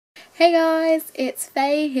Hey guys, it's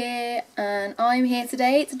Faye here and I'm here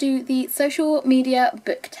today to do the social media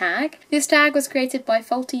book tag. This tag was created by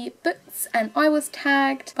Faulty Books and I was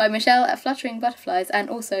tagged by Michelle at Fluttering Butterflies and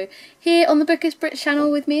also here on the Bookish Brits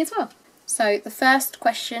channel with me as well. So the first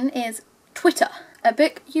question is Twitter, a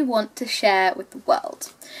book you want to share with the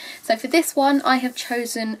world. So for this one I have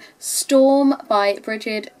chosen Storm by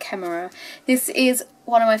Bridget Kemmerer. This is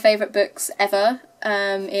one of my favourite books ever.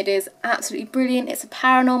 It is absolutely brilliant. It's a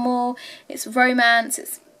paranormal, it's romance,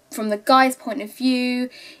 it's from the guy's point of view,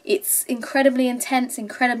 it's incredibly intense,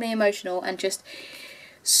 incredibly emotional and just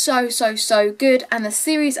so good, and the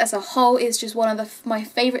series as a whole is just one of my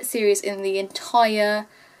favourite series in the entire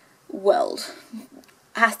world.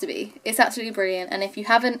 Has to be. It's absolutely brilliant, and if you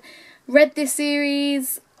haven't read this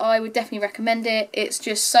series I would definitely recommend it. It's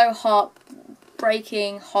just so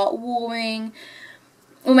heartbreaking, heartwarming,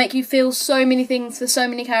 will make you feel so many things for so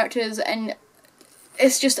many characters, and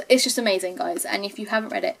it's just amazing, guys, and if you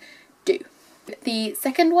haven't read it, do. The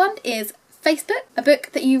second one is Facebook, a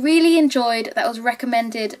book that you really enjoyed that was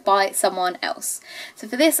recommended by someone else. So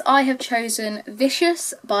for this I have chosen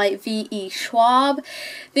Vicious by V.E. Schwab.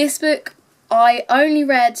 This book I only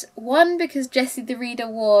read, one, because Jessie the reader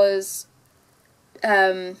was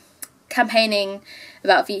campaigning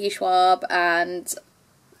about V.E. Schwab and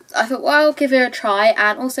I thought, well, I'll give it a try,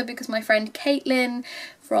 and also because my friend Caitlin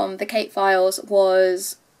from the Kate Files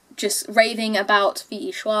was just raving about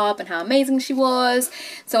V.E. Schwab and how amazing she was,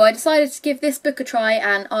 so I decided to give this book a try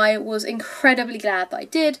and I was incredibly glad that I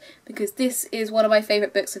did, because this is one of my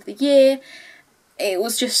favourite books of the year. It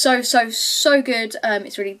was just so good.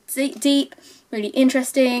 It's really deep, really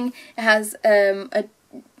interesting. It has a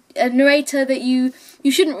narrator that you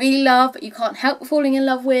shouldn't really love but you can't help falling in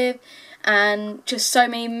love with, and just so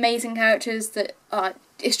many amazing characters that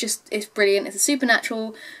it's brilliant. It's a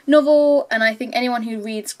supernatural novel, and I think anyone who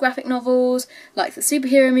reads graphic novels, likes the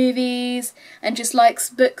superhero movies, and just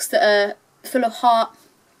likes books that are full of heart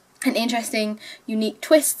and interesting, unique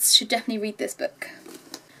twists should definitely read this book.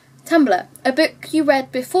 Tumblr, a book you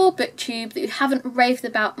read before BookTube that you haven't raved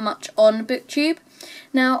about much on BookTube.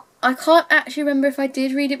 Now, I can't actually remember if I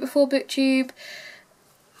did read it before BookTube.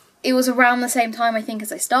 It was around the same time, I think,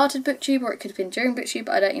 as I started BookTube, or it could have been during BookTube,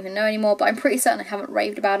 but I don't even know anymore, but I'm pretty certain I haven't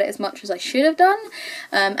raved about it as much as I should have done,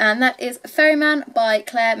 and that is Ferryman by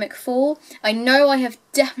Claire McFall. I know I have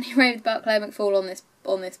definitely raved about Claire McFall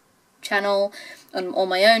on this channel, on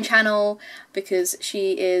my own channel, because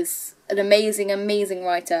she is an amazing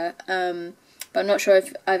writer, but I'm not sure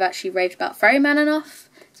if I've actually raved about Ferryman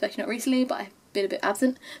enough, especially not recently, but I've been a bit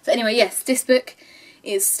absent. So anyway, yes, this book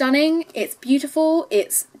is stunning, it's beautiful,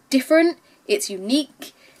 it's different, it's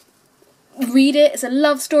unique. Read it. It's a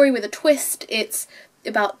love story with a twist. It's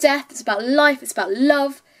about death, it's about life, it's about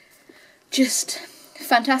love. Just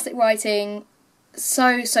fantastic writing,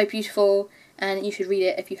 so beautiful, and you should read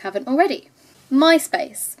it if you haven't already.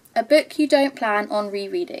 MySpace, a book you don't plan on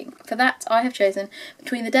rereading. For that I have chosen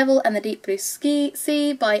Between the Devil and the Deep Blue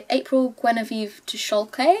Sea by April Genevieve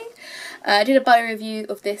Tusholke. I did a buddy review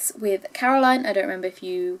of this with Caroline. I don't remember if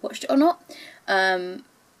you watched it or not.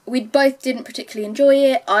 We both didn't particularly enjoy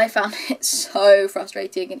it. I found it so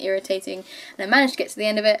frustrating and irritating, and I managed to get to the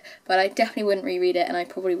end of it, but I definitely wouldn't reread it, and I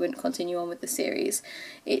probably wouldn't continue on with the series.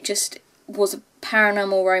 It just was a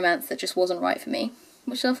paranormal romance that just wasn't right for me,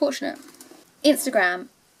 which is unfortunate. Instagram,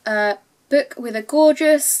 a book with a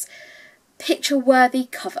gorgeous, picture-worthy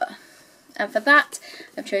cover, and for that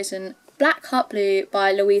I've chosen Black Heart Blue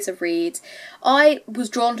by Louisa Reed. I was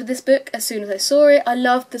drawn to this book as soon as I saw it. I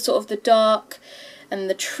loved the sort of the dark and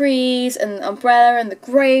the trees and the umbrella and the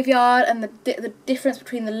graveyard and the difference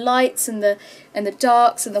between the lights and the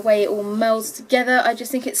darks and the way it all melds together. I just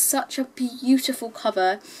think it's such a beautiful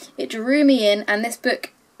cover. It drew me in, and this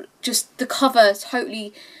book, just the cover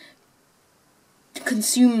totally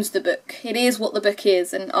consumes the book. It is what the book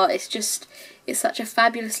is, and it's such a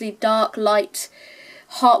fabulously dark, light,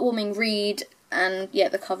 heartwarming read, and yeah,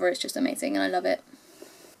 the cover is just amazing and I love it.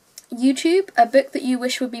 YouTube, a book that you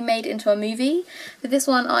wish would be made into a movie. For this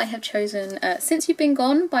one I have chosen Since You've Been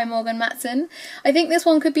Gone by Morgan Matson. I think this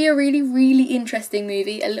one could be a really interesting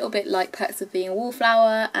movie, a little bit like Perks of Being a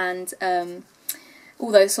Wallflower and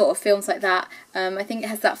all those sort of films like that. I think it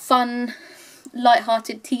has that fun,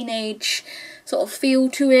 light-hearted teenage sort of feel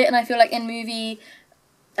to it, and I feel like in movie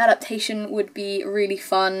adaptation would be really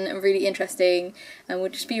fun and really interesting and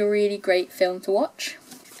would just be a really great film to watch.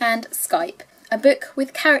 And Skype, a book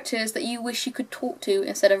with characters that you wish you could talk to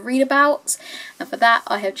instead of read about, and for that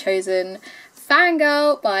I have chosen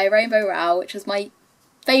Fangirl by Rainbow Rowell, which was my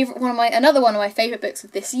another one of my favourite books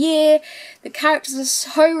of this year. The characters are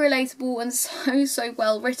so relatable and so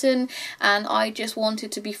well written, and I just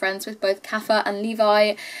wanted to be friends with both Kaffa and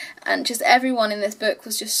Levi, and just everyone in this book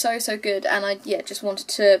was just so good, and I just wanted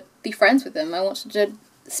to be friends with them. I wanted to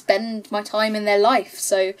spend my time in their life.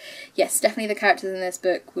 So yes, definitely the characters in this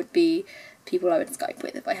book would be people I would Skype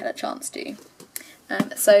with if I had a chance to.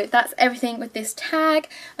 So that's everything with this tag.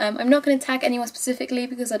 I'm not going to tag anyone specifically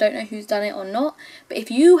because I don't know who's done it or not, but if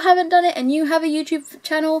you haven't done it and you have a YouTube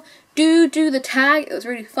channel, do the tag. It was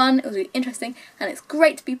really fun, it was really interesting, and it's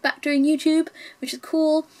great to be back doing YouTube, which is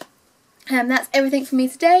cool. That's everything from me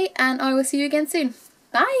today, and I will see you again soon.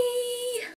 Bye!